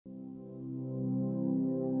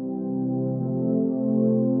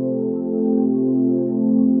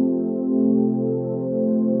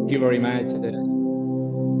very much,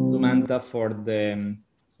 Samantha, for the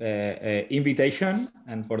invitation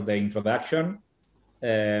and for the introduction.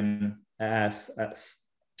 As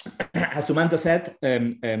Samantha said,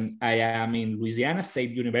 I am in Louisiana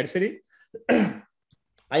State University.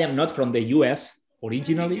 I am not from the US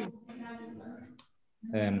originally.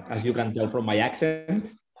 As you can tell from my accent,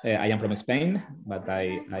 I am from Spain, but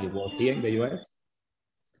I work here in the US.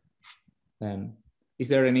 Is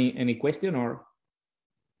there any question or?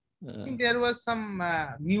 I think there was some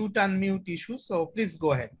mute unmute issue, so please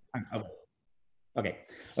go ahead. Okay.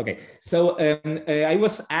 So I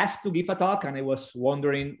was asked to give a talk, and I was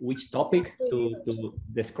wondering which topic to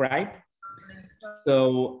describe.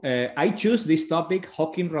 So I choose this topic,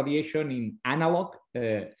 Hawking radiation in analog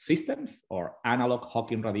systems, or analog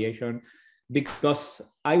Hawking radiation, because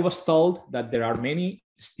I was told that there are many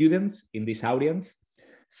students in this audience.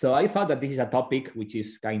 So I thought that this is a topic which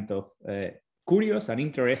is kind of curious and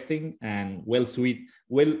interesting and well suited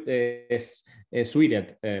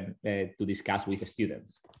to discuss with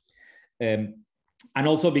students. And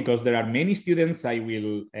also because there are many students, I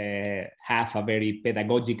will have a very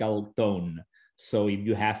pedagogical tone. So if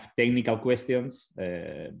you have technical questions,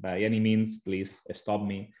 by any means, please stop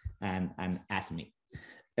me and ask me.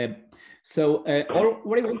 What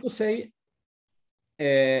I want to say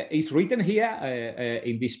is written here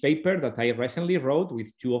in this paper that I recently wrote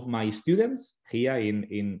with two of my students here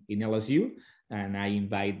in LSU, and I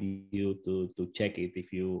invite you to check it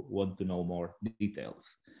if you want to know more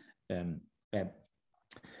details.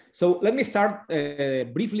 So let me start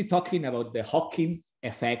briefly talking about the Hawking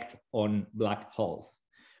effect on black holes.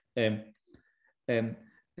 I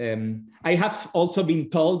have also been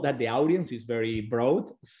told that the audience is very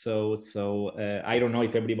broad, so I don't know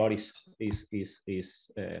if everybody is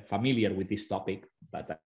familiar with this topic,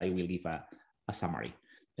 but I will give a summary.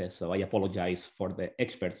 So I apologize for the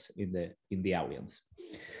experts in the audience.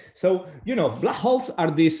 So, you know, black holes are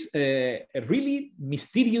these really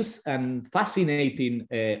mysterious and fascinating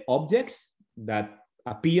objects that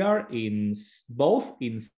appear in both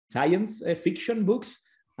in science fiction books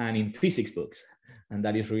and in physics books. And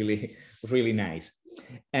that is really, really nice.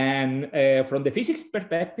 And from the physics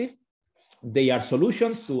perspective, they are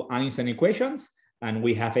solutions to Einstein equations, and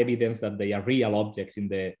we have evidence that they are real objects in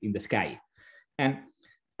the sky. And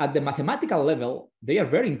at the mathematical level, they are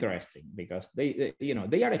very interesting because they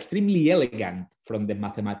are extremely elegant from the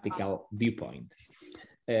mathematical viewpoint.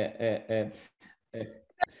 There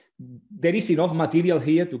is enough material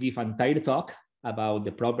here to give an entire talk about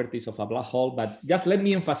the properties of a black hole, but just let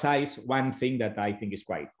me emphasize one thing that I think is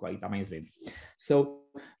quite amazing. So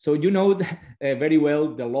you know very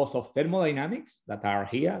well the laws of thermodynamics that are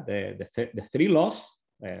here, the three laws.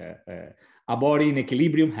 A body in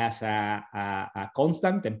equilibrium has a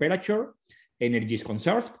constant temperature, energy is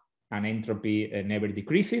conserved, and entropy never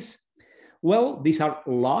decreases. Well, these are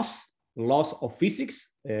laws of physics,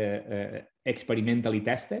 experimentally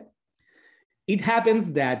tested. It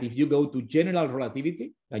happens that if you go to general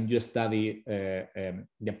relativity and you study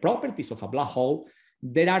the properties of a black hole,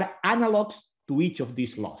 there are analogs to each of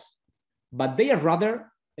these laws, but they are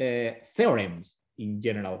rather theorems in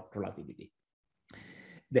general relativity.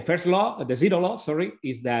 The first law, the zero law, sorry,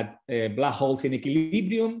 is that black holes in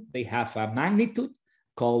equilibrium, they have a magnitude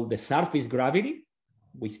called the surface gravity,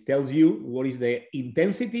 which tells you what is the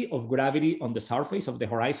intensity of gravity on the surface of the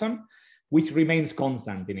horizon, which remains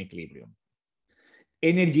constant in equilibrium.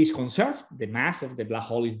 Energy is conserved, the mass of the black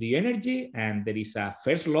hole is the energy, and there is a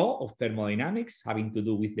first law of thermodynamics having to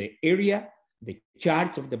do with the area, the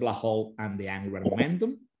charge of the black hole, and the angular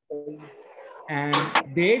momentum. And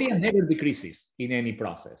the area never decreases in any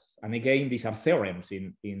process. And again, these are theorems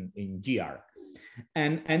in GR.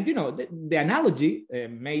 And you know, the analogy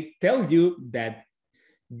may tell you that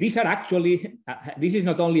these are actually, this is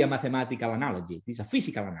not only a mathematical analogy, this is a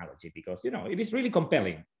physical analogy, because, you know, it is really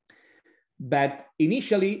compelling. But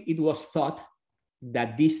initially, it was thought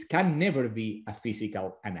that this can never be a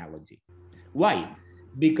physical analogy. Why?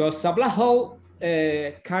 Because a black hole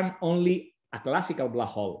a classical black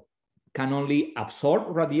hole can only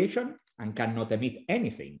absorb radiation and cannot emit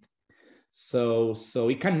anything. So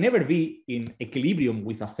it can never be in equilibrium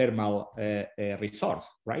with a thermal resource,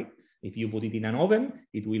 right? If you put it in an oven,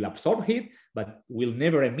 it will absorb heat, but will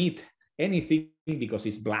never emit anything because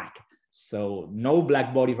it's black. So no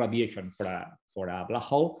black body radiation for a black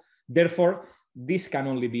hole. Therefore, this can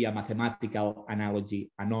only be a mathematical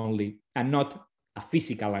analogy and not a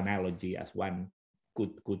physical analogy as one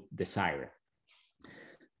could desire.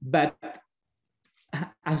 But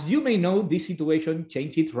as you may know, this situation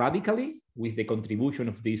changed radically with the contribution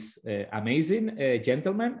of this amazing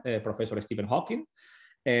gentleman, Professor Stephen Hawking.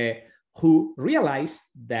 who realized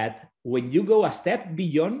that when you go a step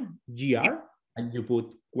beyond GR and you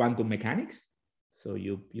put quantum mechanics, so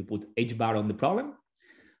you put H bar on the problem,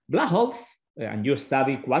 black holes, and you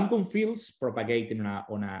study quantum fields propagating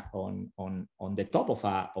on the top of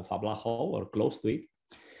a black hole or close to it,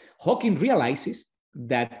 Hawking realizes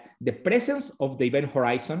that the presence of the event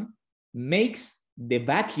horizon makes the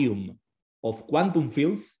vacuum of quantum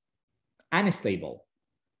fields unstable.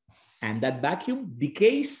 And that vacuum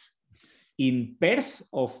decays in pairs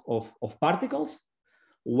of particles,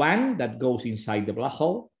 one that goes inside the black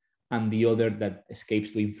hole and the other that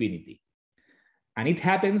escapes to infinity. And it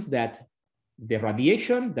happens that the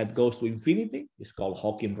radiation that goes to infinity is called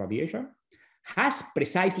Hawking radiation, has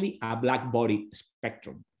precisely a black body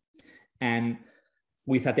spectrum. And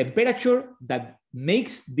with a temperature that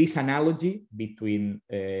makes this analogy between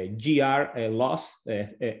GR loss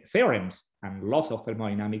theorems and laws of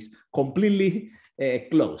thermodynamics completely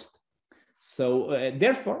closed. So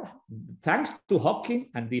therefore, thanks to Hawking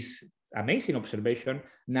and this amazing observation,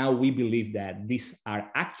 now we believe that these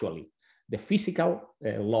are actually the physical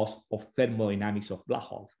laws of thermodynamics of black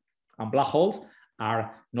holes. And black holes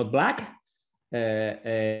are not black,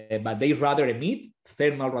 but they rather emit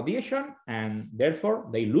thermal radiation, and therefore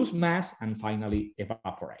they lose mass and finally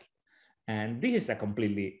evaporate. And this is a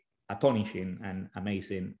completely astonishing and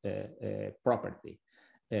amazing property.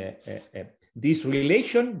 This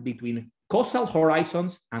relation between causal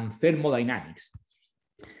horizons and thermodynamics.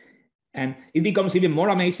 And it becomes even more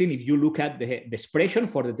amazing if you look at the expression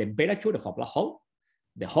for the temperature of a black hole,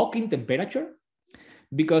 the Hawking temperature,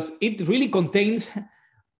 because it really contains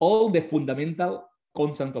all the fundamental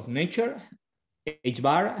constants of nature, h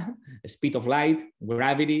bar, speed of light,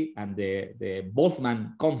 gravity, and the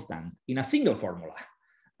Boltzmann constant in a single formula.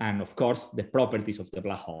 And of course, the properties of the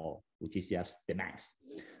black hole, which is just the mass.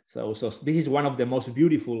 So this is one of the most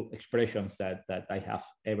beautiful expressions that I have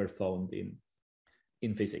ever found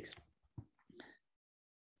in physics.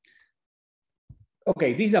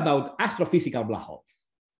 Okay, this is about astrophysical black holes.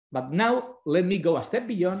 But now let me go a step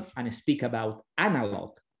beyond and speak about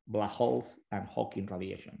analog black holes and Hawking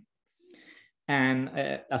radiation. And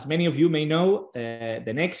as many of you may know,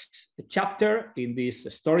 the next chapter in this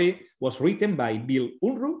story was written by Bill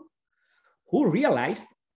Unruh, who realized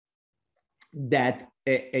that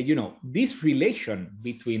this relation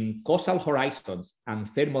between causal horizons and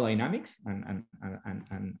thermodynamics and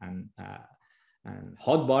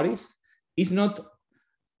hot bodies is not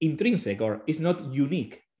intrinsic or is not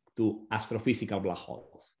unique to astrophysical black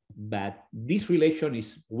holes, but this relation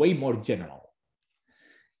is way more general.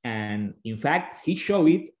 And in fact, he showed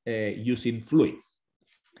it using fluids.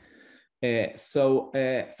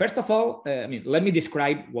 First of all, let me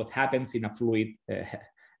describe what happens in a fluid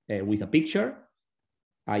with a picture.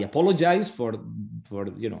 I apologize for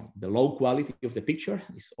the low quality of the picture.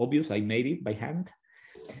 It's obvious I made it by hand.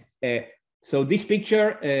 So this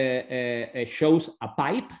picture shows a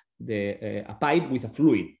pipe, a pipe with a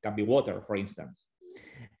fluid, can be water, for instance.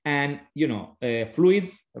 And fluid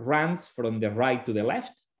runs from the right to the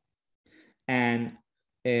left. And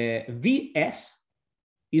Vs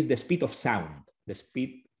is the speed of sound,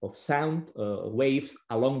 waves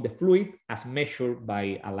along the fluid as measured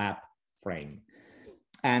by a lab frame.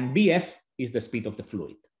 And Bf is the speed of the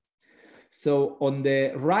fluid. So on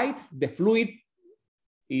the right, the fluid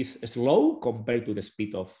is slow compared to the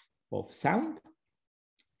speed of sound,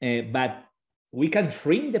 but we can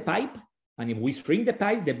shrink the pipe. And if we shrink the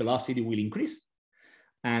pipe, the velocity will increase.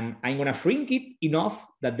 And I'm going to shrink it enough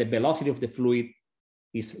that the velocity of the fluid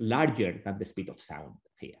is larger than the speed of sound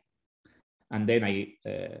here. And then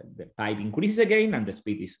the pipe increases again and the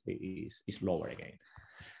speed is lower again.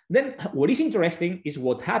 Then what is interesting is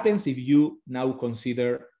what happens if you now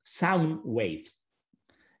consider sound waves.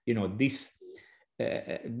 This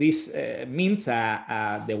means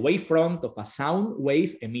the wavefront of a sound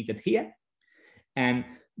wave emitted here. And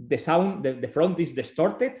the front is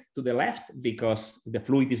distorted to the left because the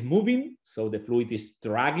fluid is moving. So the fluid is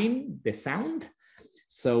dragging the sound.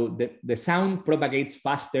 So the sound propagates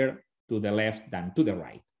faster to the left than to the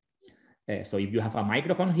right. So if you have a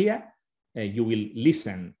microphone here, you will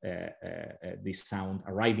listen this sound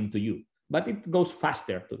arriving to you, but it goes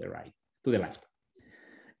faster to the right, to the left.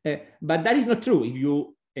 But that is not true if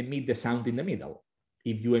you emit the sound in the middle.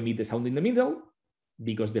 If you emit the sound in the middle,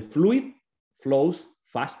 because the fluid flows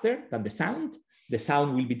faster than the sound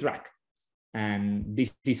will be dragged. And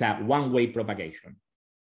this is a one-way propagation.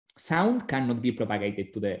 Sound cannot be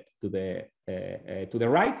propagated to the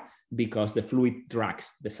right because the fluid drags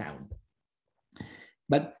the sound.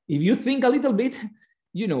 But if you think a little bit,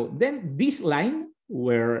 then this line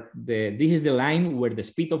where this is the line where the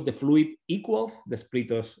speed of the fluid equals the speed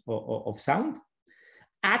of sound,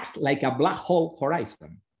 acts like a black hole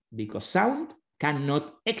horizon, because sound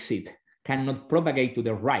cannot exit, cannot propagate to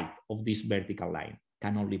the right of this vertical line,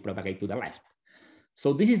 can only propagate to the left.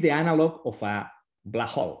 So this is the analog of a black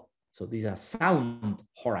hole. So this is a sound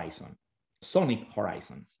horizon, sonic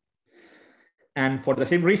horizon. And for the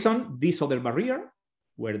same reason, this other barrier,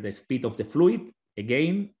 where the speed of the fluid,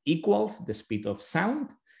 again, equals the speed of sound,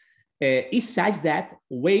 is such that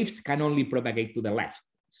waves can only propagate to the left.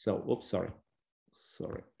 So, oops, sorry.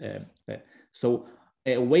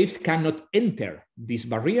 Waves cannot enter this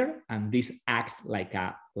barrier, and this acts like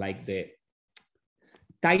the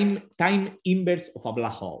time inverse of a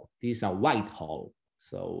black hole. This is a white hole.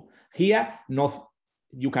 So here,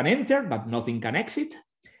 you can enter, but nothing can exit.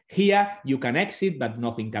 Here, you can exit, but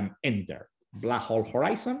nothing can enter. Black hole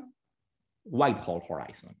horizon, white hole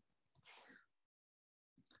horizon.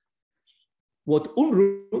 What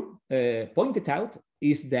Unruh pointed out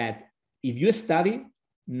is that if you study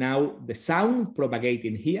now the sound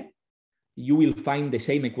propagating here, you will find the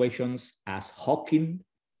same equations as Hawking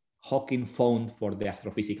found for the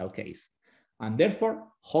astrophysical case. And therefore,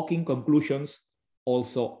 Hawking conclusions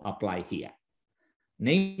also apply here.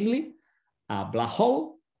 Namely, a black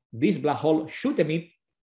hole, this black hole should emit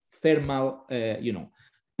thermal,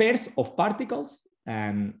 pairs of particles,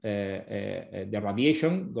 and the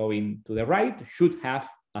radiation going to the right should have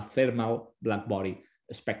a thermal black body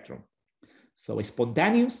spectrum. So a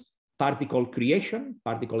spontaneous particle creation,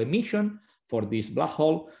 particle emission for this black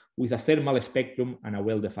hole with a thermal spectrum and a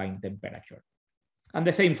well-defined temperature. And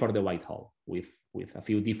the same for the white hole with a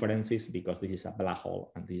few differences, because this is a black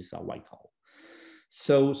hole and this is a white hole.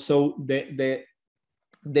 So the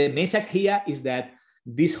message here is that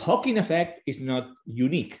this Hawking effect is not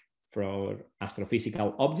unique for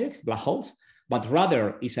astrophysical objects, black holes, but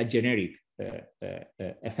rather is a generic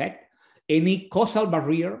effect. Any causal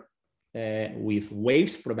barrier with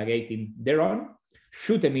waves propagating thereon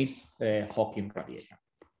should emit Hawking radiation.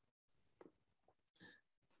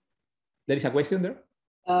 There is a question there?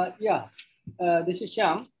 Yeah, this is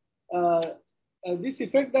Shyam. This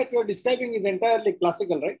effect that you're describing is entirely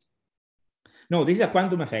classical, right? No, this is a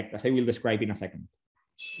quantum effect, as I will describe in a second.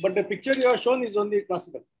 But the picture you have shown is only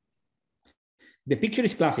classical. The picture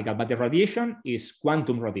is classical, but the radiation is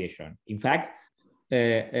quantum radiation. In fact,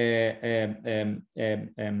 imagine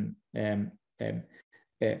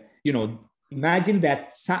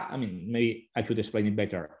that, maybe I should explain it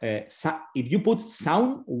better. If you put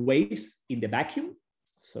sound waves in the vacuum,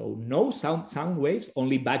 so no sound waves,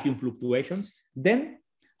 only vacuum fluctuations, then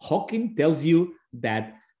Hawking tells you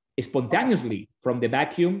that spontaneously from the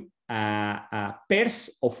vacuum, pairs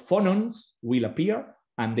of phonons will appear,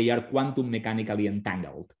 and they are quantum mechanically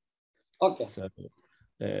entangled. Okay. So,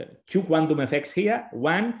 two quantum effects here.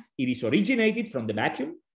 One, it is originated from the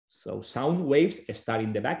vacuum. So sound waves start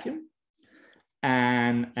in the vacuum.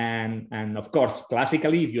 And of course,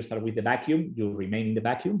 classically, if you start with the vacuum, you remain in the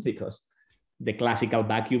vacuum because the classical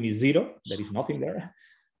vacuum is zero. There is nothing there.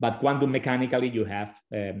 But quantum mechanically, you have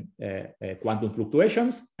quantum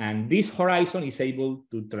fluctuations. And this horizon is able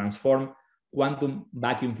to transform quantum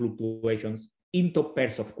vacuum fluctuations into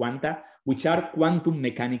pairs of quanta, which are quantum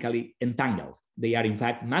mechanically entangled. They are, in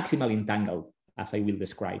fact, maximally entangled, as I will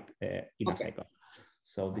describe in a second.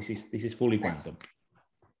 So this is fully quantum.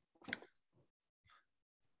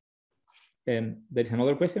 There is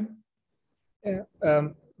another question?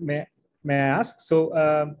 May I ask?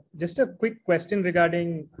 So just a quick question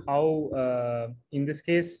regarding how, in this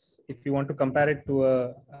case, if you want to compare it to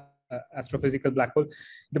a astrophysical black hole,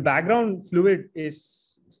 the background fluid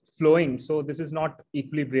is flowing. So this is not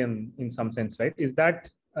equilibrium in some sense, right? Is that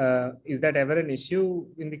ever an issue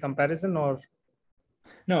in the comparison, or?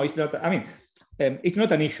 No, it's not. It's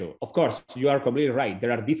not an issue. Of course, you are completely right.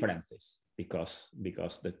 There are differences because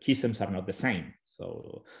the chisms are not the same.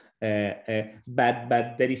 So,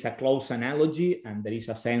 but there is a close analogy, and there is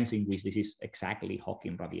a sense in which this is exactly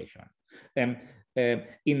Hawking radiation.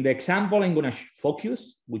 In the example I'm going to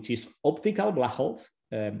focus, which is optical black holes,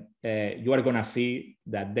 you are going to see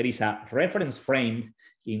that there is a reference frame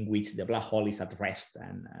in which the black hole is at rest,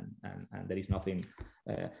 and there is nothing.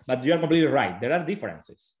 But you are completely right. There are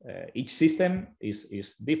differences. Each system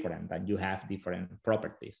is different, and you have different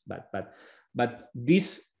properties. But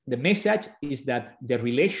the message is that the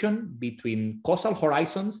relation between causal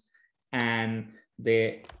horizons and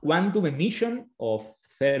the quantum emission of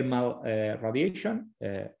thermal radiation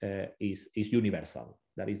is universal.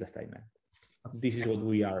 That is the statement. This is what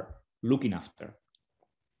we are looking after.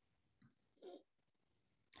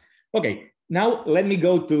 Okay, Now let me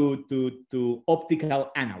go to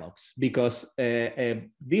optical analogs, because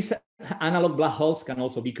these analog black holes can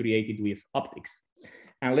also be created with optics.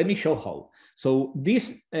 And let me show how. So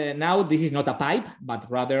this now this is not a pipe,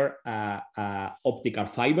 but rather a optical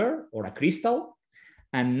fiber or a crystal.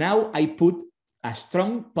 And now I put a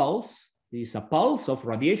strong pulse. This is a pulse of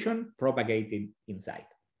radiation propagating inside.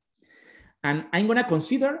 And I'm going to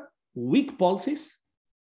consider weak pulses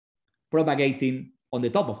propagating on the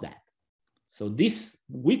top of that. So these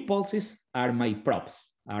weak pulses are my props,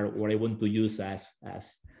 are what I want to use as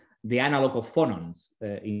the analog of phonons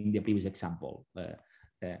in the previous example.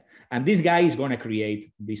 And this guy is going to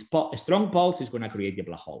create this strong pulse is going to create the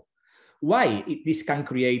black hole. Why this can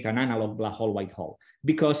create an analog black hole white hole?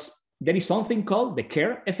 Because there is something called the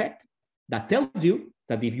Kerr effect that tells you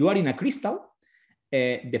that if you are in a crystal,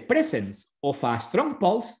 the presence of a strong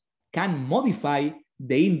pulse can modify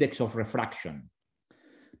the index of refraction.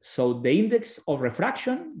 So the index of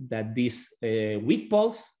refraction that this weak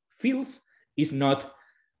pulse feels is not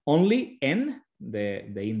only n,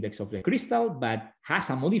 the index of the crystal, but has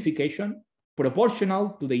a modification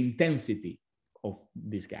proportional to the intensity of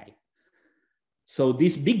this guy. So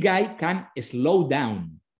this big guy can slow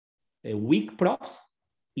down weak props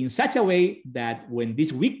in such a way that when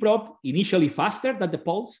this weak prop, initially faster than the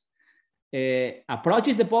pulse,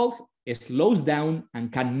 approaches the pulse, it slows down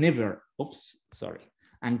and can never,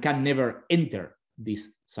 can never enter this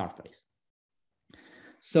surface.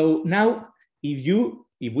 So now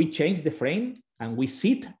if we change the frame and we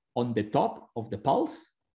sit on the top of the pulse,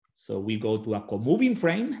 so we go to a co-moving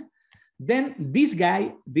frame, then this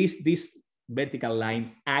guy, this vertical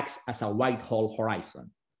line acts as a white hole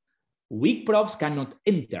horizon. Weak props cannot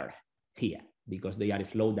enter here because they are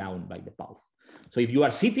slowed down by the pulse. So if you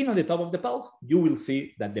are sitting on the top of the pulse, you will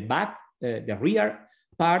see that the rear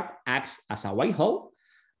part acts as a white hole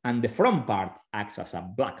and the front part acts as a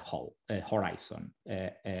black hole horizon.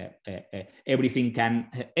 Everything can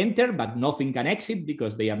enter, but nothing can exit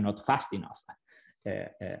because they are not fast enough.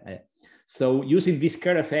 So using this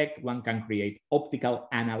Kerr effect, one can create optical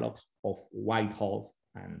analogs of white holes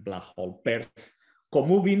and black hole pairs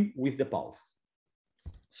co-moving with the pulse.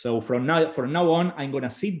 So from now on, I'm going to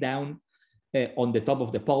sit down on the top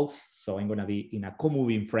of the pulse. So I'm going to be in a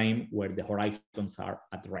co-moving frame where the horizons are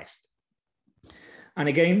at rest. And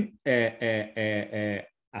again,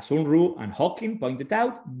 as Unruh and Hawking pointed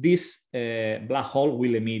out, this black hole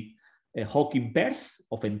will emit Hawking pairs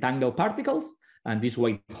of entangled particles, and this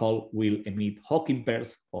white hole will emit Hawking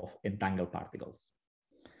pairs of entangled particles.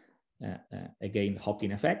 Again,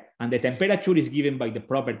 Hawking effect. And the temperature is given by the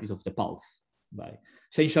properties of the pulse,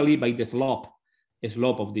 essentially by the slope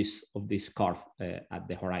of this curve at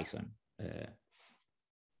the horizon.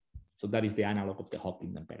 So that is the analog of the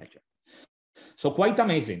Hawking temperature. So quite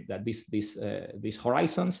amazing that these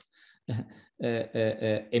horizons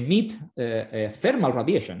emit thermal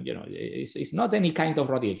radiation. You know, it's not any kind of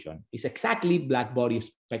radiation. It's exactly black body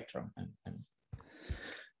spectrum.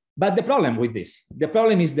 But the problem with this, the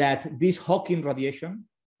problem is that this Hawking radiation,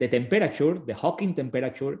 the Hawking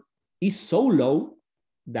temperature is so low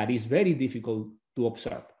that it's very difficult to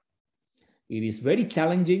observe. It is very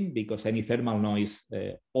challenging because any thermal noise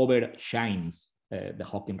overshines the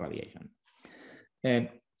Hawking radiation.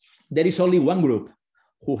 There is only one group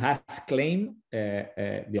who has claimed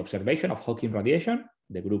the observation of Hawking radiation,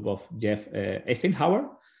 the group of Jeff Eisenhower.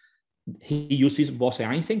 He uses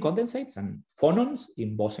Bose-Einstein condensates and phonons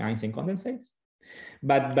in Bose-Einstein condensates.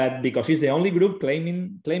 But because he's the only group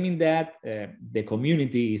claiming that, the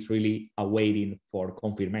community is really awaiting for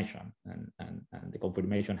confirmation, and the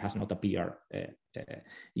confirmation has not appeared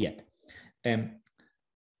yet.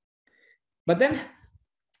 But then,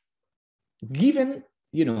 given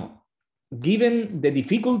the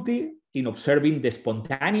difficulty in observing the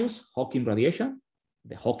spontaneous Hawking radiation,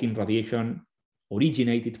 the Hawking radiation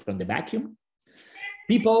originated from the vacuum,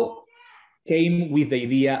 people came with the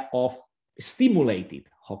idea of stimulated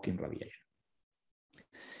Hawking radiation.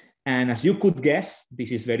 And as you could guess,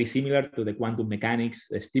 this is very similar to the quantum mechanics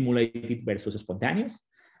stimulated versus spontaneous.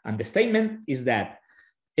 And the statement is that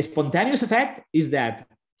a spontaneous effect is that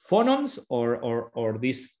phonons or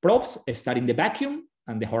these probes start in the vacuum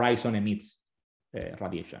and the horizon emits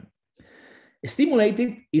radiation.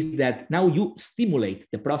 Stimulated is that now you stimulate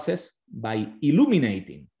the process by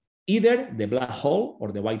illuminating either the black hole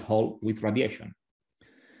or the white hole with radiation.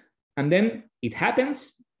 And then it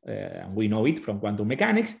happens, and we know it from quantum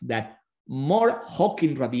mechanics, that more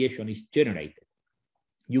Hawking radiation is generated.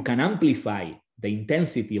 You can amplify the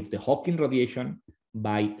intensity of the Hawking radiation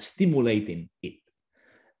by stimulating it.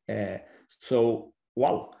 So,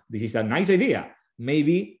 wow, this is a nice idea.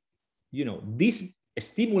 Maybe this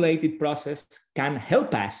stimulated process can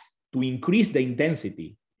help us to increase the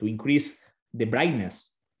intensity, to increase the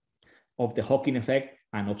brightness of the Hawking effect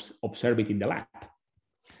and observe it in the lab.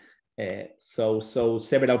 So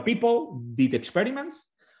several people did experiments.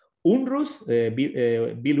 Unruh's,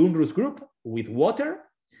 Bill Unruh's group with water,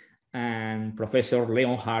 and Professor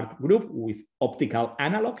Leonhard group with optical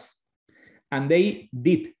analogs. And they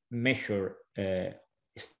did measure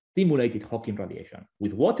stimulated Hawking radiation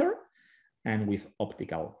with water and with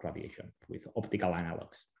optical radiation, with optical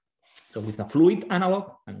analogs. So with a fluid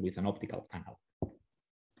analog and with an optical analog.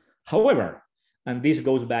 However, and this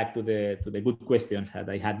goes back to the good questions that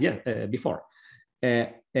I had before,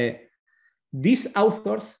 these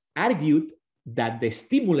authors argued that the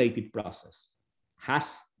stimulated process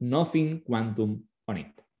has nothing quantum on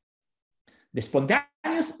it. The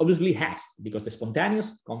spontaneous obviously has, because the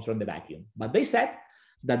spontaneous comes from the vacuum. But they said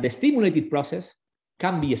that the stimulated process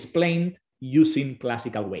can be explained using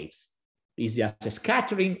classical waves. It's just a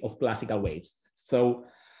scattering of classical waves. So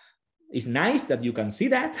it's nice that you can see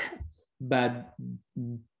that, but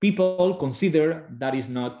people consider that is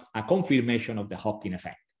not a confirmation of the Hawking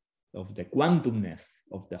effect, of the quantumness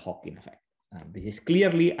of the Hawking effect. And this is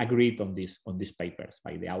clearly agreed on these papers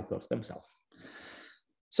by the authors themselves.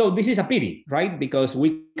 So this is a pity, right? Because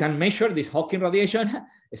we can measure this Hawking radiation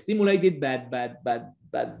stimulated, but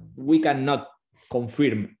we cannot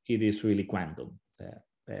confirm it is really quantum.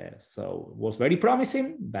 So it was very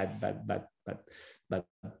promising, but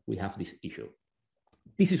we have this issue.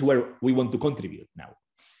 This is where we want to contribute now.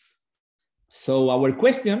 So our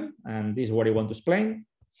question, and this is what I want to explain,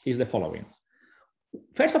 is the following.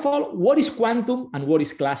 First of all, what is quantum and what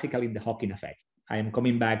is classical in the Hawking effect? I am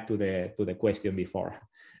coming back to the question before,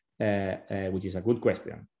 which is a good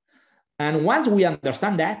question. And once we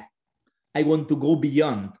understand that, I want to go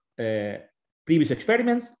beyond previous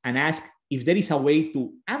experiments and ask if there is a way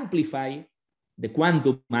to amplify the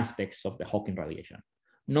quantum aspects of the Hawking radiation.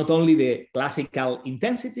 Not only the classical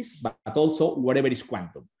intensities, but also whatever is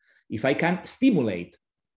quantum. If I can stimulate,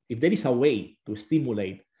 if there is a way to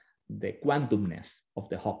stimulate the quantumness of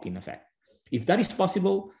the Hawking effect. If that is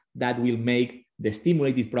possible, that will make the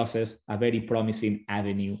stimulated process a very promising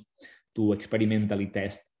avenue to experimentally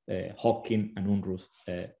test Hawking and Unruh's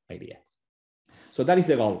ideas. So that is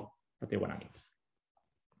the goal that I want to meet.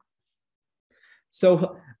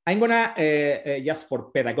 So I'm gonna, just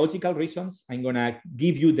for pedagogical reasons, I'm gonna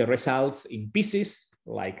give you the results in pieces,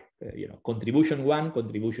 like contribution 1,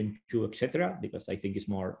 contribution 2, etc., because I think it's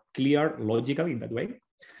more clear, logical in that way.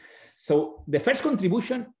 So the first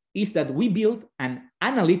contribution is that we build an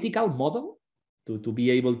analytical model to be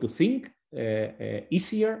able to think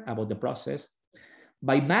easier about the process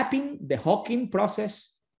by mapping the Hawking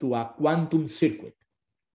process to a quantum circuit.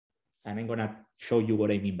 And I'm gonna show you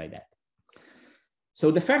what I mean by that. So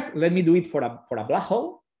the first, let me do it for a black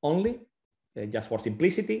hole only, just for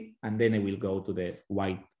simplicity, and then I will go to the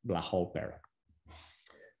white black hole pair.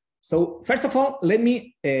 So first of all, let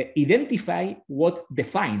me identify what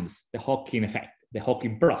defines the Hawking effect, the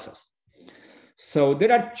Hawking process. So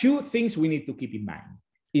there are two things we need to keep in mind.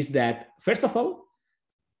 Is that, first of all,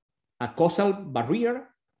 a causal barrier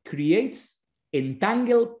creates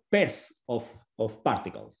entangled pairs of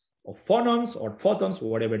particles, of phonons or photons,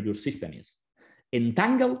 whatever your system is.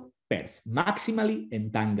 Entangled pairs, maximally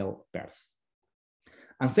entangled pairs.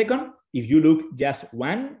 And second, if you look just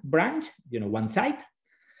one branch, one side,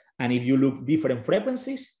 and if you look different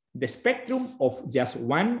frequencies, the spectrum of just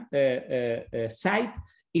one side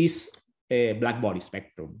is a black body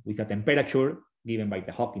spectrum with a temperature given by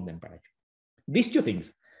the Hawking temperature. These two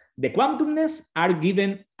things, the quantumness are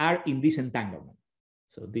in this entanglement.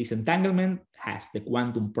 So this entanglement has the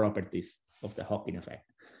quantum properties of the Hawking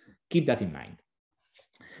effect. Keep that in mind.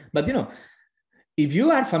 But if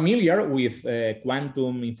you are familiar with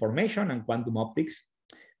quantum information and quantum optics,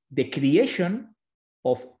 the creation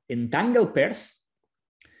of entangled pairs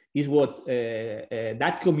is what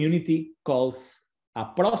that community calls a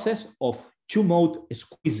process of two-mode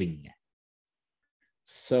squeezing.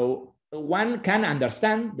 So one can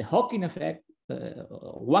understand the Hawking effect.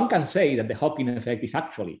 One can say that the Hawking effect is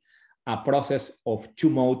actually a process of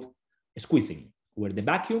two-mode squeezing, where the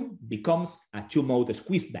vacuum becomes a two-mode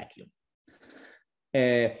squeezed vacuum.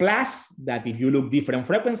 Plus that if you look different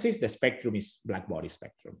frequencies, the spectrum is black body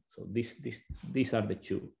spectrum. So these are the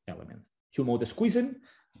two elements: two-mode squeezing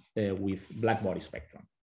with black body spectrum.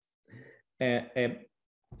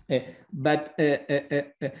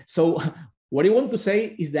 So what I want to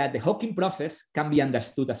say is that the Hawking process can be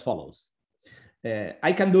understood as follows.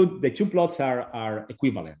 I can do, the two plots are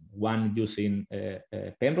equivalent, one using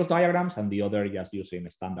Penrose diagrams and the other just using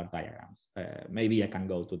standard diagrams. Maybe I can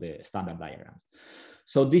go to the standard diagrams.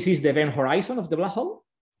 So this is the event horizon of the black hole.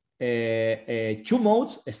 Two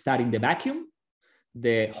modes start in the vacuum.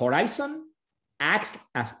 The horizon acts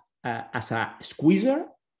as a squeezer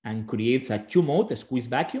and creates a two-mode squeeze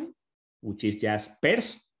vacuum, which is just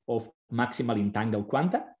pairs of maximally entangled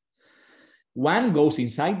quanta. One goes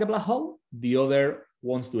inside the black hole, the other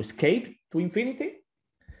wants to escape to infinity,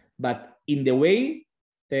 but in the way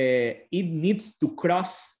it needs to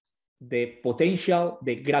cross the potential,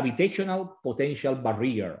 the gravitational potential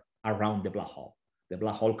barrier around the black hole. The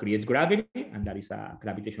black hole creates gravity, and that is a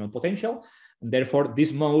gravitational potential. And therefore,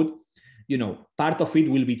 this mode, you know, part of it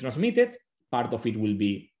will be transmitted, part of it will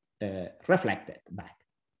be reflected back.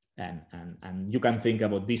 And you can think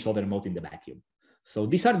about this other mode in the vacuum. So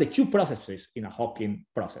these are the two processes in a Hawking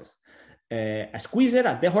process. A squeezer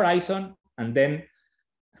at the horizon, and then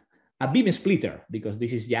a beam splitter, because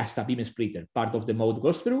this is just a beam splitter. Part of the mode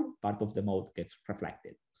goes through, part of the mode gets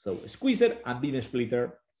reflected. So a squeezer and beam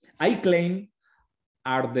splitter, I claim,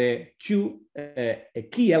 are the two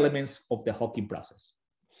key elements of the Hawking process.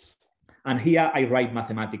 And here I write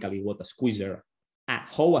mathematically what a squeezer,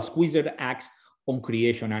 how a squeezer acts on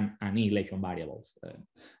creation and annihilation variables,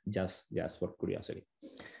 just for curiosity.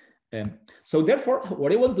 So therefore,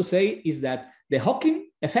 what I want to say is that the Hawking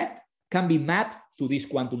effect can be mapped to this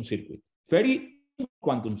quantum circuit, very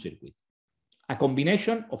quantum circuit, a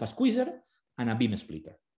combination of a squeezer and a beam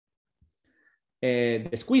splitter.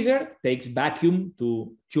 The squeezer takes vacuum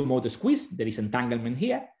to two-mode squeeze. There is entanglement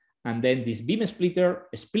here. And then this beam splitter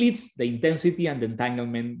splits the intensity and the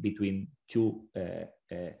entanglement between two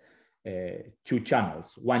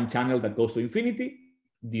channels. One channel that goes to infinity,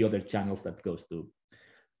 the other channels that goes to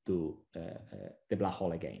the black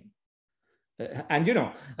hole again. And you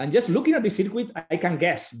know, and just looking at the circuit, I can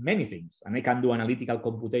guess many things, and I can do analytical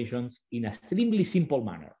computations in an extremely simple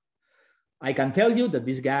manner. I can tell you that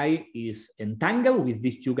this guy is entangled with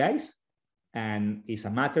these two guys, and it's a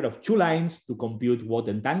matter of two lines to compute what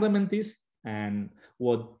entanglement is and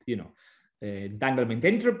what, you know, entanglement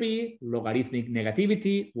entropy, logarithmic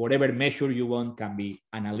negativity, whatever measure you want can be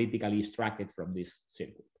analytically extracted from this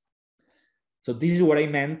circuit. So this is what I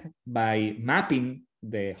meant by mapping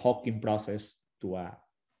the Hawking process to a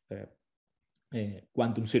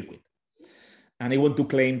quantum circuit. And I want to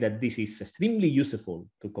claim that this is extremely useful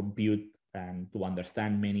to compute and to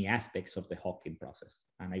understand many aspects of the Hawking process.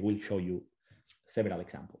 And I will show you several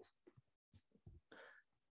examples.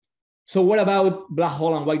 So what about black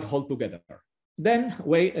hole and white hole together? Then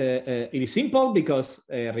it is simple, because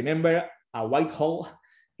remember, a white hole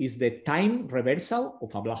is the time reversal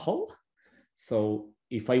of a black hole. So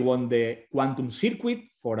if I want the quantum circuit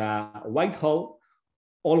for a white hole,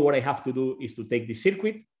 all what I have to do is to take the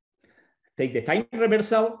circuit, take the time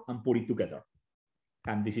reversal, and put it together.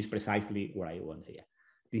 And this is precisely what I want here.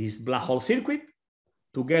 This is black hole circuit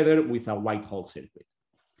together with a white hole circuit.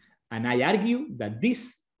 And I argue that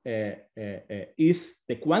this is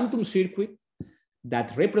the quantum circuit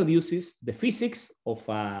that reproduces the physics of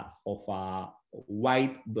a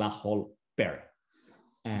white black hole pair.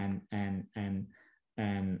 And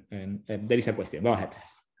there is a question. Go ahead.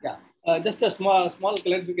 Yeah, just a small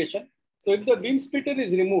clarification. So if the beam splitter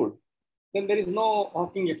is removed, then there is no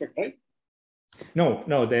Hawking effect, right? No.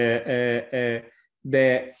 The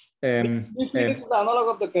beam splitter is the analog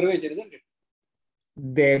of the curvature, isn't it?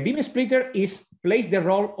 The beam splitter plays the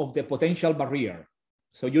role of the potential barrier.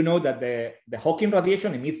 So you know that the Hawking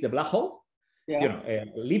radiation emits the black hole, yeah. You know,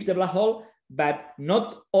 leaves the black hole, but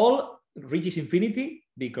not all reaches infinity,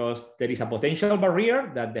 because there is a potential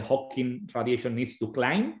barrier that the Hawking radiation needs to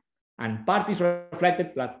climb, and part is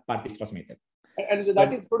reflected, part is transmitted. And so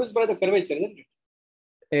that is produced by the curvature, isn't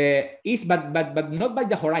it? But not by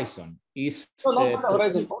the horizon. No, not by the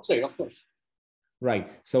horizon, outside, of course.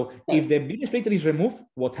 Right. So if the beam splitter is removed,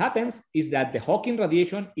 what happens is that the Hawking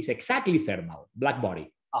radiation is exactly thermal, black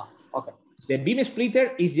body. Okay. The beam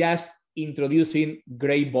splitter is just introducing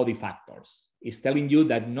gray body factors. It's telling you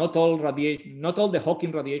that not all the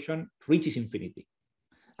Hawking radiation reaches infinity.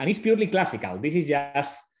 And it's purely classical. This is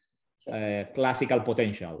just classical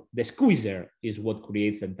potential. The squeezer is what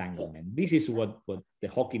creates entanglement. This is what the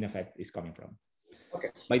Hawking effect is coming from. Okay.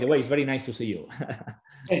 By the way, it's very nice to see you.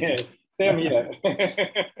 Same here.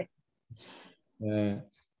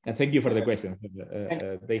 And thank you for the questions.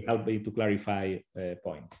 They help me to clarify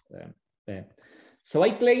points. So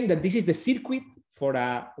I claim that this is the circuit for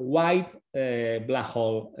a white black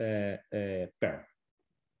hole pair.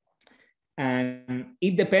 And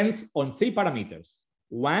it depends on three parameters.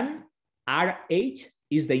 One, RH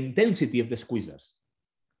is the intensity of the squeezers.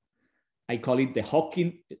 I call it the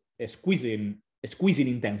Hawking squeezing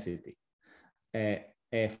intensity.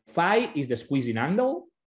 Phi is the squeezing angle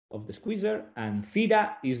of the squeezer, and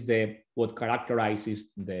theta is what characterizes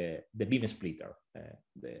the beam splitter,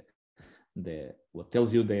 what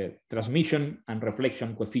tells you the transmission and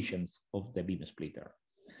reflection coefficients of the beam splitter.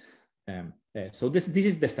 So this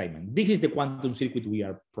is the statement. This is the quantum circuit we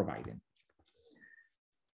are providing.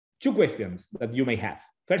 Two questions that you may have.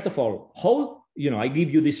 First of all, how, I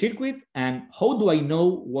give you this circuit, and how do I know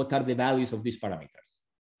what are the values of these parameters?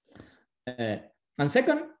 And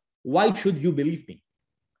second, why should you believe me?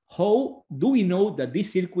 How do we know that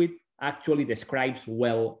this circuit actually describes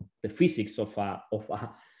well the physics of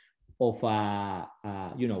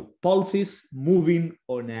pulses moving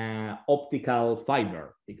on an optical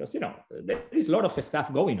fiber? Because there is a lot of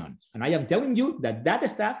stuff going on, and I am telling you that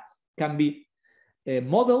stuff can be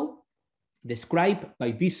modeled, described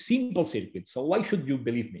by this simple circuit. So why should you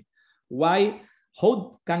believe me?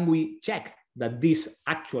 How can we check that this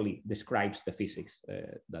actually describes the physics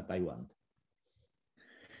that I want?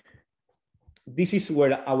 This is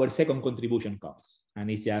where our second contribution comes,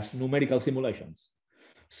 and it's just numerical simulations.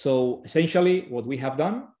 So essentially what we have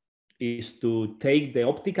done is to take the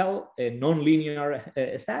optical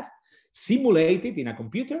nonlinear stuff, simulate it in a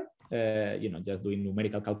computer, just doing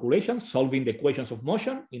numerical calculations, solving the equations of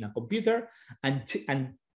motion in a computer, and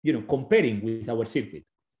comparing with our circuit,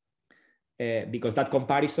 because that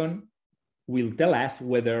comparison will tell us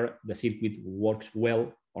whether the circuit works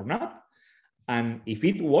well or not, and if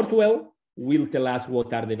it works well, will tell us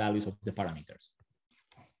what are the values of the parameters.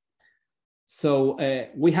 So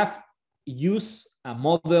we have used a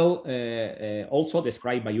model also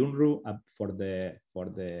described by Unruh for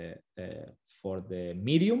the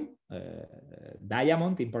medium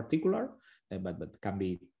diamond in particular, but can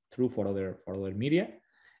be true for other media.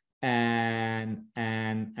 And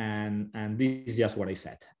this is just what I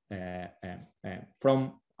said.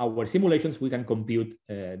 From our simulations, we can compute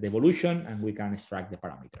the evolution, and we can extract the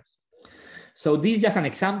parameters. So this is just an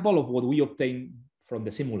example of what we obtain from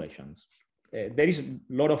the simulations. There is a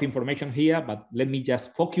lot of information here, but let me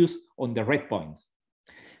just focus on the red points.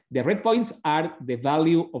 The red points are the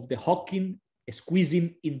value of the Hawking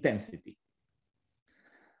squeezing intensity.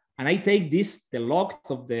 And I take this, the log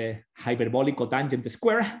of the hyperbolic cotangent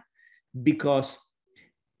square, because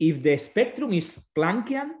if the spectrum is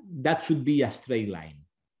Planckian, that should be a straight line.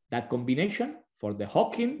 That combination for the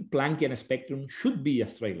Hawking Planckian spectrum should be a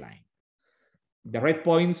straight line. The red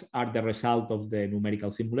points are the result of the numerical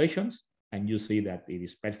simulations, and you see that it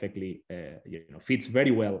is perfectly, fits very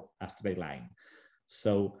well a straight line.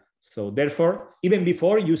 So therefore, even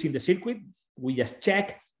before using the circuit, we just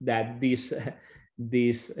check that this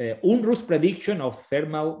Unruh's prediction of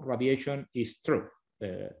thermal radiation is true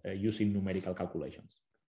using numerical calculations.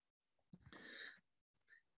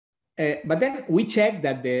 But then we check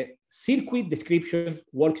that the circuit description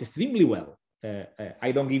works extremely well.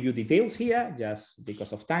 I don't give you details here just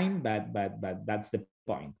because of time, but that's the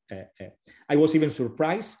point. I was even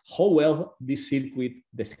surprised how well this circuit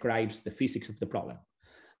describes the physics of the problem.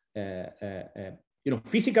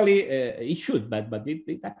 Physically it should, but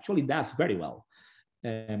it actually does very well.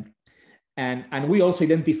 And we also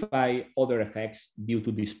identify other effects due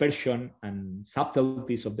to dispersion and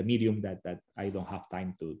subtleties of the medium that I don't have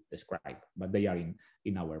time to describe, but they are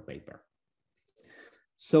in our paper.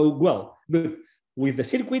 So, well, good. With the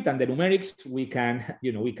circuit and the numerics, we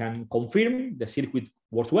can confirm the circuit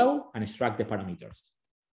works well and extract the parameters.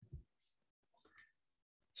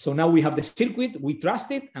 So now we have the circuit, we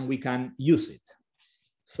trust it, and we can use it.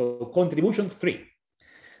 So contribution 3.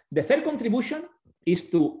 The third contribution is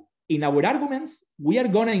to, in our arguments, we are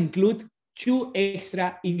going to include 2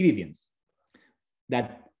 extra ingredients.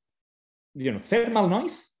 That, thermal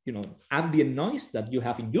noise, ambient noise that you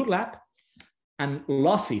have in your lab, and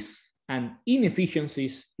losses and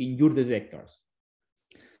inefficiencies in your detectors.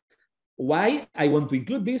 Why I want to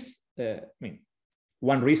include this?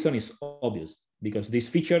 One reason is obvious, because these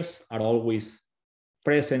features are always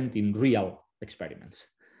present in real experiments.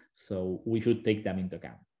 So we should take them into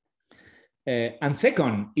account. And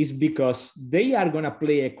second is because they are going to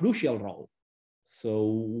play a crucial role.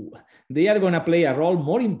 So they are going to play a role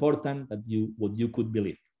more important than what you could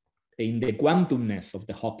believe in the quantumness of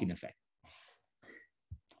the Hawking effect.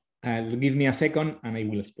 Give me a second and I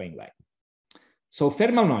will explain why. So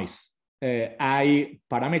thermal noise, I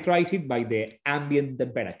parameterize it by the ambient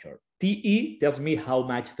temperature. TE tells me how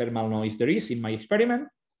much thermal noise there is in my experiment,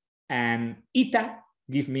 and eta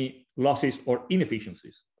gives me losses or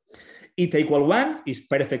inefficiencies. Eta equal 1 is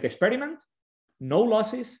perfect experiment. no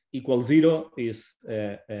losses equals 0 is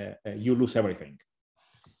you lose everything.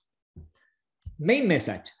 Main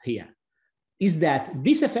message here is that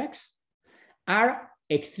these effects are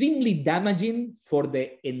extremely damaging for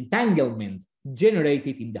the entanglement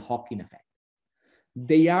generated in the Hawking effect.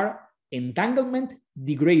 They are entanglement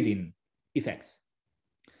degrading effects.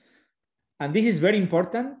 And this is very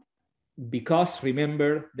important because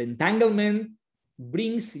remember, the entanglement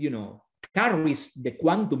brings, carries the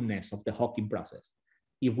quantumness of the Hawking process.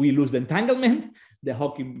 If we lose the entanglement, the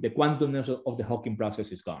quantumness of the Hawking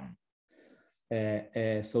process is gone.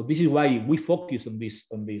 So this is why we focus on these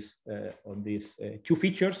two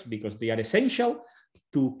features, because they are essential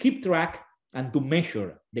to keep track and to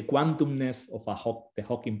measure the quantumness of the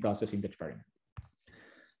Hawking process in the experiment.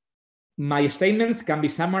 My statements can be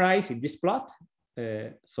summarized in this plot.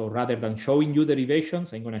 So rather than showing you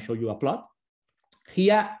derivations, I'm going to show you a plot.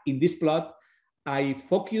 Here in this plot, I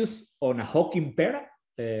focus on a Hawking pair,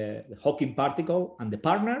 the Hawking particle and the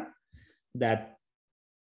partner, that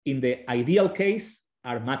in the ideal case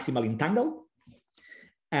are maximally entangled.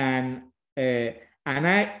 And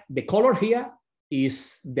the color here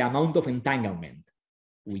is the amount of entanglement,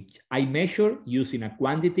 which I measure using a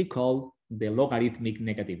quantity called the logarithmic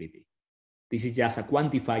negativity. This is just a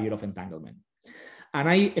quantifier of entanglement. And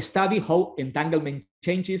I study how entanglement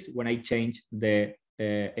changes when I change the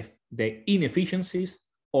inefficiencies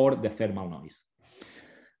or the thermal noise.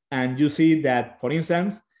 And you see that, for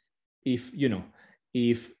instance, if you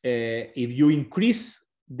increase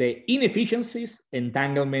the inefficiencies,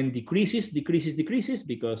 entanglement decreases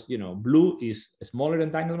because blue is a smaller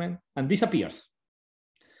entanglement and disappears.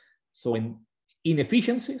 So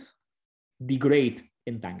inefficiencies degrade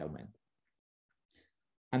entanglement.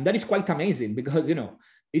 And that is quite amazing because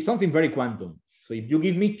it's something very quantum. So if you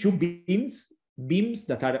give me two beams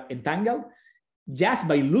that are entangled, just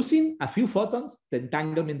by losing a few photons, the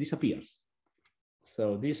entanglement disappears.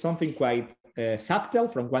 So this is something quite subtle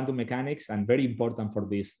from quantum mechanics and very important for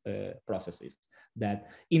these processes, that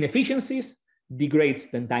inefficiencies degrades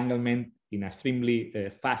the entanglement in an extremely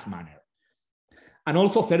fast manner. And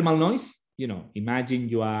also thermal noise, imagine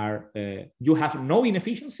you have no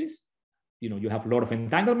inefficiencies, you have a lot of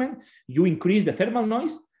entanglement, you increase the thermal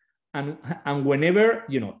noise, and whenever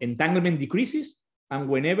entanglement decreases, and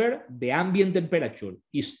whenever the ambient temperature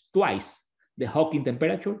is twice the Hawking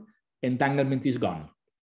temperature, entanglement is gone.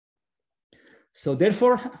 So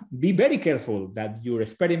therefore, be very careful that your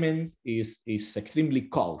experiment is extremely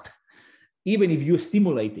cold. Even if you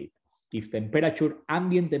stimulate it, if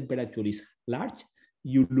ambient temperature is large,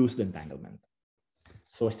 you lose the entanglement.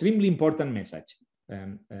 So extremely important message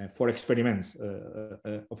for experiments,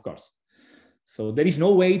 of course. So there is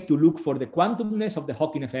no way to look for the quantumness of the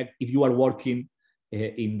Hawking effect if you are working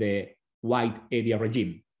in the wide area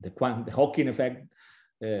regime. The Hawking effect,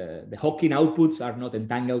 the Hawking outputs are not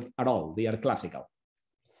entangled at all. They are classical.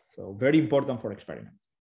 So very important for experiments.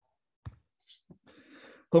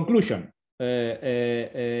 Conclusion.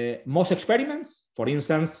 Most experiments, for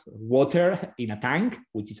instance, water in a tank,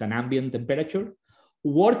 which is an ambient temperature,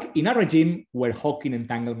 work in a regime where Hawking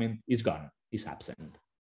entanglement is gone, is absent.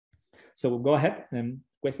 So go ahead,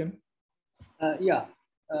 question.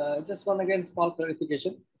 Just one again, small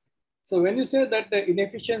clarification. So when you say that the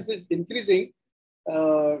inefficiency is increasing,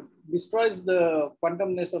 destroys the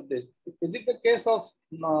quantumness of this, is it the case of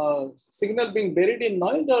signal being buried in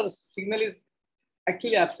noise, or signal is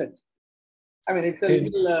actually absent? I mean, it's a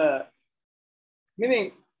little,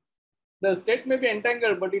 meaning the state may be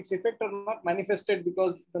entangled, but its effect are not manifested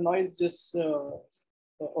because the noise just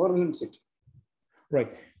overwhelms it.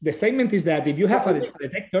 Right. The statement is that if you have a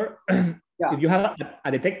detector, if you have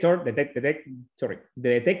a detector, the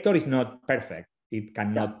detector is not perfect. It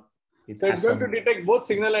cannot. So it's going to detect both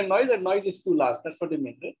signal and noise is too large. That's what you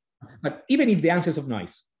mean, right? But even if the answers of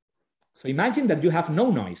noise, so imagine that you have no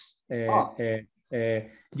noise.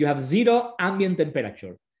 You have zero ambient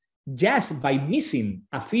temperature. Just by missing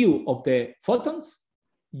a few of the photons,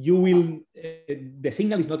 you will the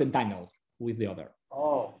signal is not entangled with the other.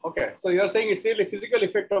 Oh, okay. So you're saying it's really a physical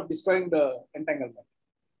effect of destroying the entanglement.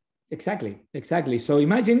 Exactly. So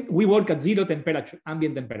imagine we work at zero temperature,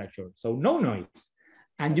 ambient temperature, so no noise,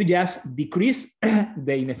 and you just decrease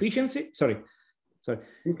the inefficiency.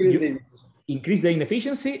 Increase the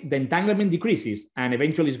inefficiency, the entanglement decreases, and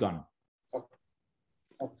eventually it's gone. Okay.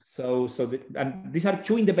 So and these are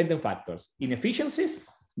two independent factors. Inefficiencies,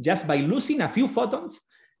 just by losing a few photons,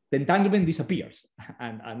 the entanglement disappears,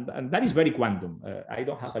 and that is very quantum. I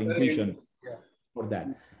don't have an intuition for that.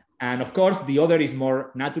 And of course, the other is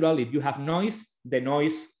more natural. If you have noise, the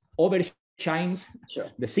noise overshines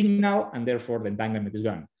the signal, and therefore the entanglement is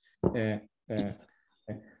gone.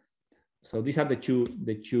 So these are the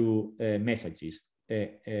two messages.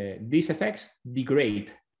 These effects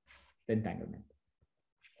degrade the entanglement.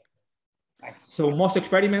 Thanks. So most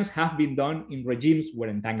experiments have been done in regimes where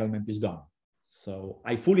entanglement is gone. So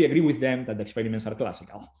I fully agree with them that the experiments are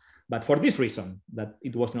classical, but for this reason that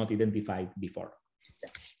it was not identified before.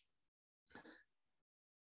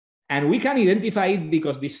 And we can identify it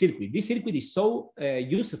because this circuit is so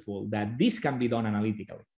useful that this can be done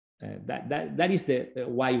analytically. That is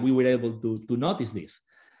why we were able to notice this.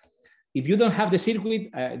 If you don't have the circuit,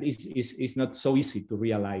 it's not so easy to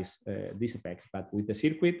realize these effects, but with the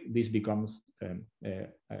circuit, this becomes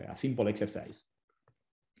a simple exercise.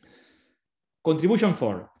 Contribution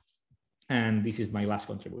 4, and this is my last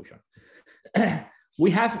contribution.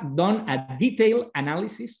 We have done a detailed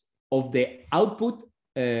analysis of the output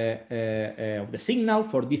of the signal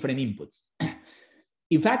for different inputs.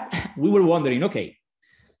 In fact, we were wondering, okay,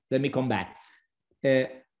 let me come back.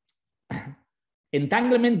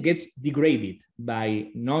 Entanglement gets degraded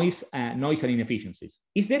by noise and inefficiencies.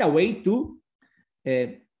 Is there a way to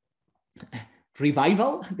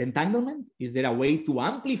revival the entanglement? Is there a way to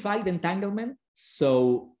amplify the entanglement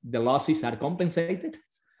so the losses are compensated?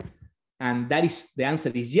 And the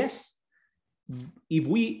answer is yes, if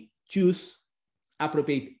we choose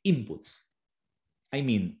appropriate inputs. I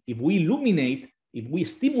mean, if we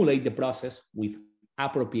stimulate the process with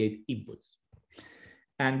appropriate inputs.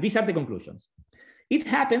 And these are the conclusions. It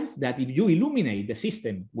happens that if you illuminate the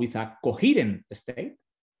system with a coherent state,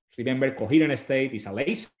 remember coherent state is a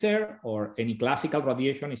laser or any classical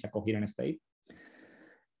radiation is a coherent state.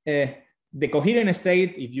 The coherent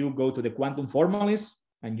state, if you go to the quantum formalism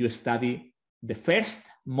and you study the first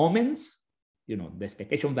moments, the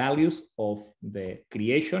expectation values of the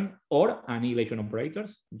creation or annihilation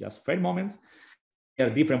operators, just first moments, they are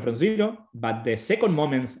different from zero, but the second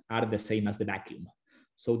moments are the same as the vacuum.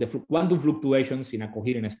 So the quantum fluctuations in a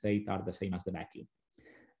coherent state are the same as the vacuum.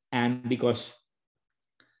 And because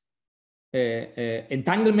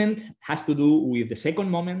entanglement has to do with the second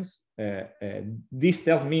moments, this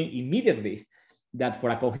tells me immediately that for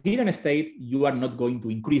a coherent state, you are not going to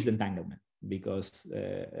increase the entanglement because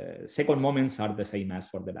second moments are the same as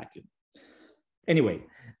for the vacuum. Anyway,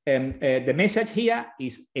 the message here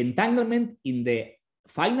is entanglement in the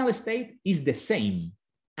final state is the same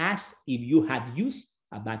as if you had used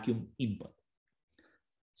a vacuum input.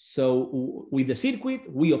 So with the circuit,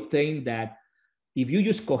 we obtain that if you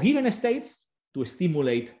use coherent states to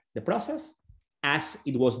stimulate the process, as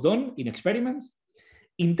it was done in experiments,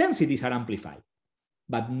 intensities are amplified,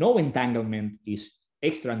 but no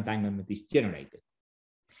extra entanglement is generated.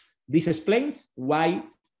 This explains why,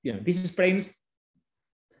 this explains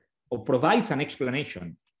or provides an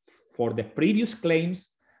explanation for the previous claims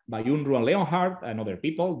by Unruh and Leonhardt and other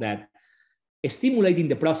people that stimulating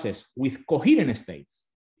the process with coherent states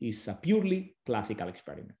is a purely classical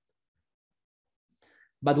experiment.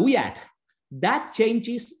 But we add, that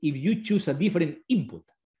changes if you choose a different input.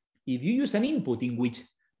 If you use an input in which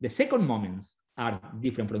the second moments are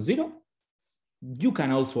different from zero, you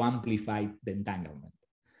can also amplify the entanglement.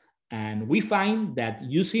 And we find that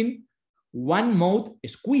using one mode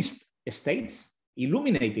squeezed states,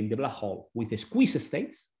 illuminating the black hole with squeezed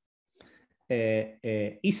states,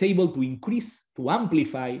 is able to increase, to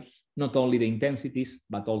amplify not only the intensities,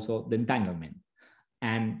 but also the entanglement,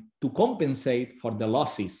 and to compensate for the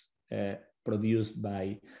losses produced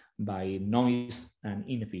by noise and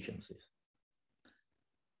inefficiencies.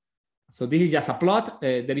 So this is just a plot.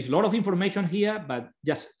 There is a lot of information here, but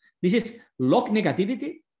this is log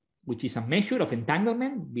negativity, which is a measure of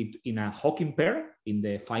entanglement in a Hawking pair in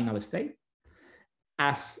the final state,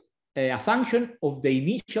 as a function of the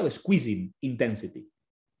initial squeezing intensity.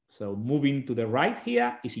 So moving to the right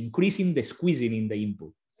here is increasing the squeezing in the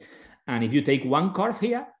input. And if you take one curve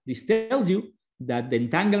here, this tells you that the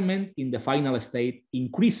entanglement in the final state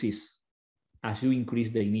increases as you increase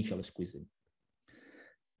the initial squeezing.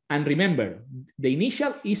 And remember, the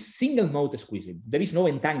initial is single mode squeezing. There is no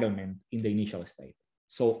entanglement in the initial state.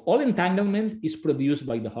 So all entanglement is produced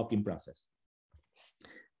by the Hawking process.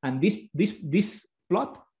 And this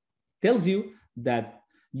plot tells you that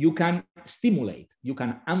you can stimulate, you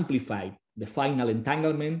can amplify the final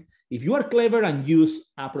entanglement if you are clever and use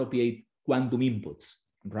appropriate quantum inputs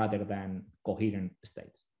rather than coherent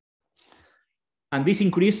states. And this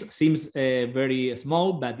increase seems very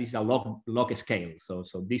small, but this is a log scale. So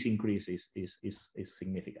this increase is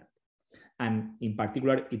significant. And in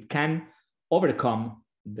particular, it can overcome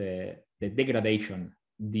the degradation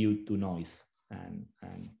due to noise and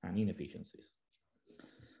inefficiencies.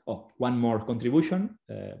 Oh, one more contribution,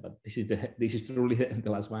 but this is truly the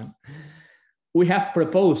last one. we have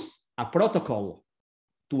proposed a protocol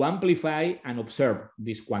to amplify and observe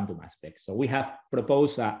these quantum aspects. So we have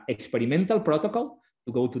proposed an experimental protocol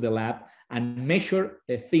to go to the lab and measure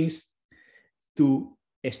things to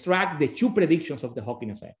extract the two predictions of the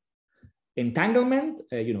Hawking effect: entanglement,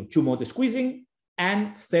 two-mode squeezing,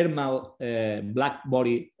 and thermal black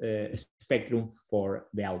body spectrum for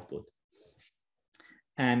the output.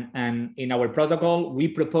 And in our protocol, we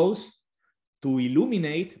propose to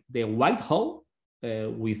illuminate the white hole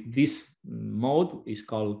with this mode, is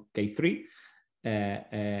called K3,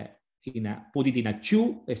 put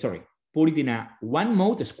it in a one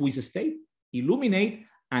mode squeeze state, illuminate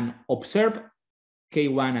and observe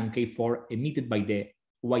K1 and K4 emitted by the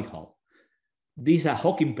white hole. This is a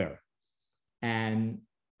Hawking pair. And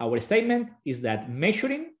our statement is that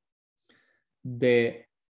measuring the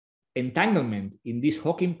entanglement in this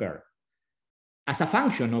Hawking pair as a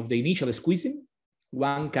function of the initial squeezing,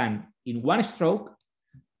 one can, in one stroke,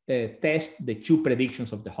 test the two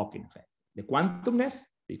predictions of the Hawking effect: the quantumness,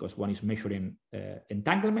 because one is measuring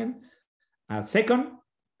entanglement, and second,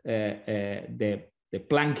 the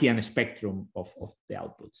Planckian spectrum of the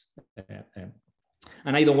outputs.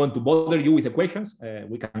 And I don't want to bother you with the questions.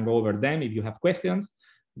 We can go over them if you have questions,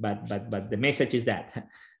 but the message is that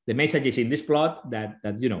the message is in this plot that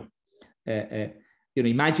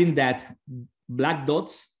imagine that black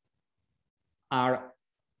dots are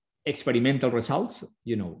experimental results,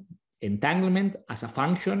 entanglement as a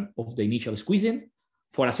function of the initial squeezing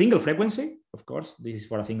for a single frequency. Of course, this is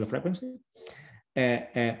for a single frequency.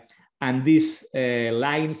 And these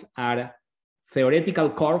lines are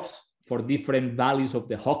theoretical curves for different values of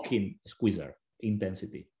the Hawking squeezer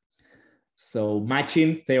intensity. So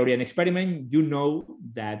matching theory and experiment, you know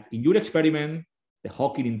that in your experiment, the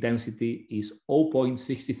Hawking intensity is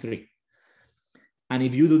 0.63. And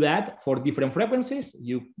if you do that for different frequencies,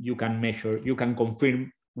 you can measure, you can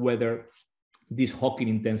confirm whether this Hawking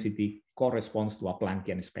intensity corresponds to a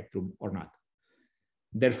Planckian spectrum or not.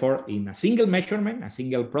 Therefore, in a single measurement, a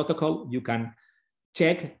single protocol, you can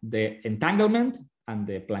check the entanglement and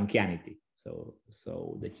the Planckianity. So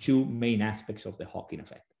the two main aspects of the Hawking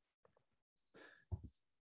effect.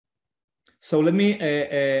 So let me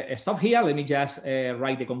stop here. Let me just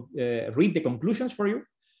read the conclusions for you.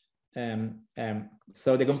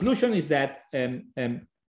 So the conclusion is that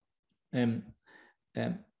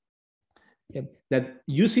that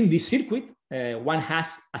using this circuit, one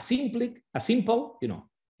has a simple,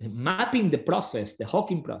 mapping the process, the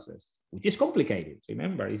Hawking process, which is complicated.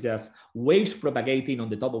 Remember, it's just waves propagating on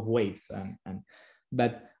the top of waves.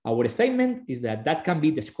 But our statement is that that can be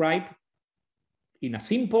described in a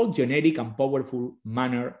simple, generic, and powerful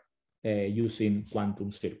manner using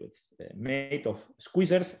quantum circuits made of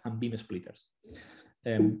squeezers and beam splitters.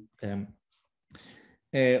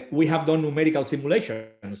 We have done numerical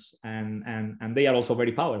simulations, and they are also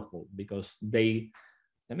very powerful because they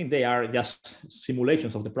are just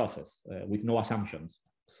simulations of the process with no assumptions.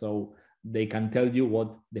 So they can tell you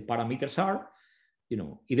what the parameters are,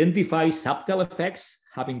 identify subtle effects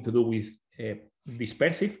having to do with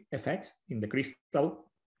dispersive effects in the crystal,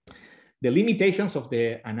 the limitations of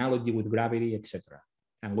the analogy with gravity, etc.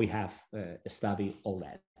 And we have studied all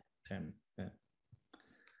that.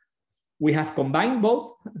 We have combined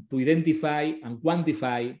both to identify and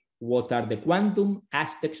quantify what are the quantum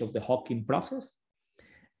aspects of the Hawking process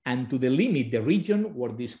and to delimit the region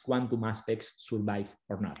where these quantum aspects survive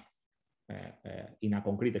or not in a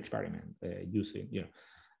concrete experiment using,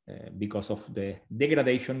 because of the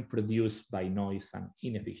degradation produced by noise and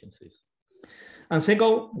inefficiencies. And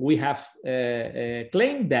second, we have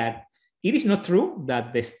claimed that it is not true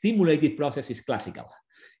that the stimulated process is classical.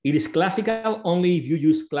 It is classical only if you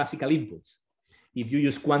use classical inputs. If you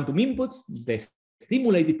use quantum inputs, the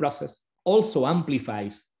stimulated process also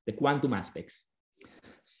amplifies the quantum aspects.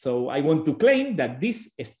 So I want to claim that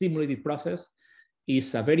this stimulated process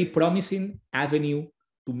is a very promising avenue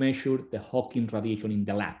to measure the Hawking radiation in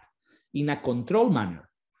the lab in a controlled manner,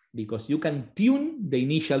 because you can tune the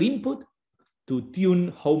initial input to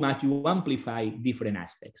tune how much you amplify different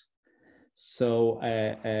aspects. So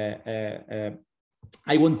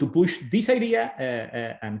I want to push this idea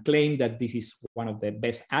and claim that this is one of the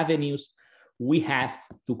best avenues we have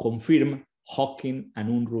to confirm Hawking and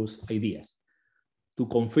Unruh's ideas, to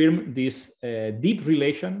confirm this deep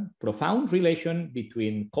relation, profound relation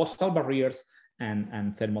between causal barriers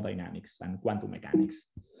and thermodynamics and quantum mechanics.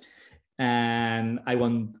 And I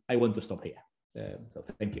want to stop here. So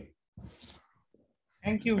thank you.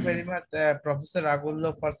 Thank you very much, Professor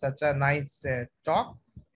Agullo, for such a nice talk.